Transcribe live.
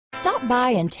Stop by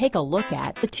and take a look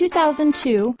at the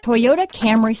 2002 Toyota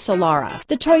Camry Solara.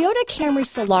 The Toyota Camry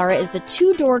Solara is the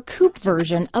two-door coupe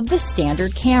version of the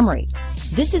standard Camry.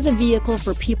 This is a vehicle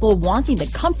for people wanting the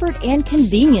comfort and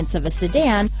convenience of a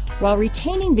sedan while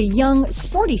retaining the young,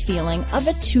 sporty feeling of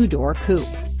a two-door coupe.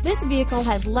 This vehicle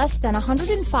has less than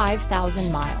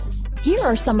 105,000 miles. Here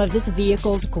are some of this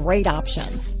vehicle's great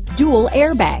options: dual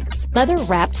airbags,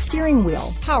 leather-wrapped steering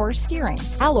wheel, power steering,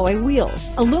 alloy wheels,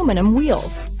 aluminum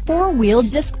wheels, four-wheel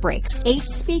disc brakes, 8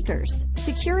 speakers,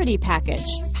 security package,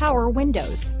 power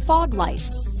windows, fog lights,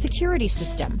 security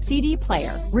system, CD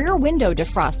player, rear window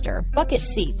defroster, bucket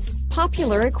seats,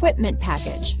 popular equipment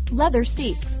package, leather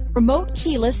seats, remote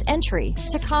keyless entry,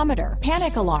 tachometer,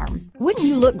 panic alarm. Wouldn't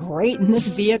you look great in this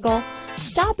vehicle?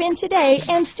 Stop in today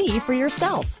and see for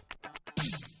yourself.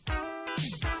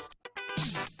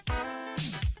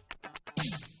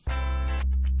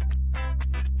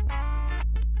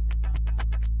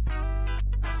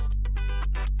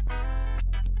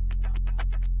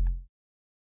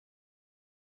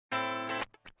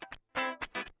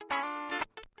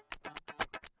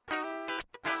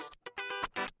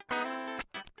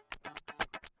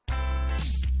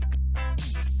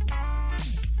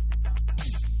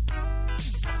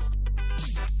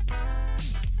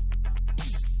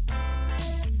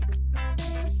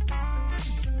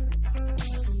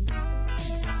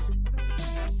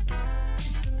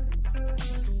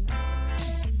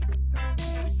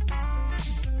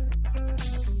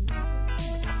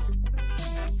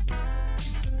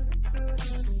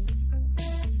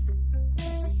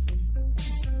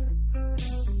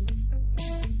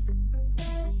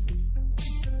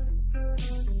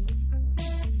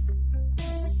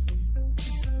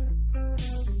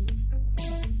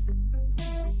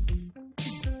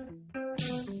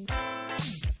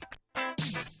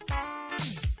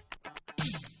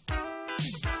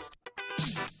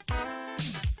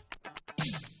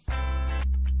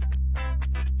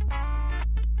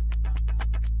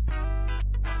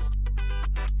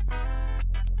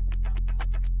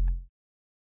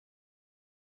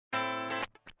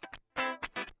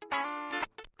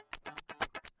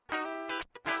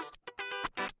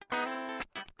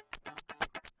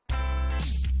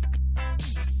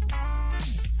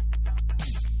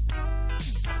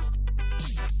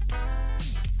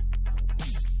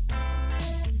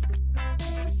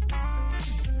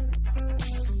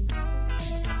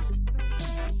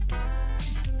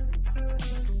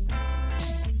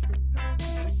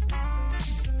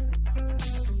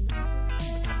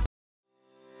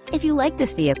 If you like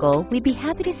this vehicle, we'd be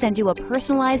happy to send you a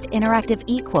personalized interactive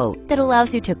e-quote that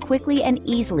allows you to quickly and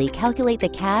easily calculate the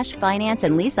cash, finance,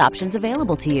 and lease options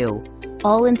available to you.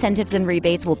 All incentives and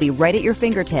rebates will be right at your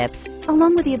fingertips,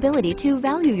 along with the ability to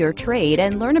value your trade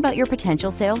and learn about your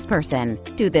potential salesperson.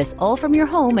 Do this all from your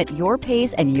home at your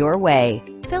pace and your way.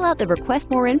 Fill out the Request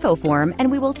More Info form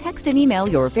and we will text and email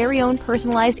your very own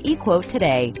personalized e-quote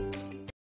today.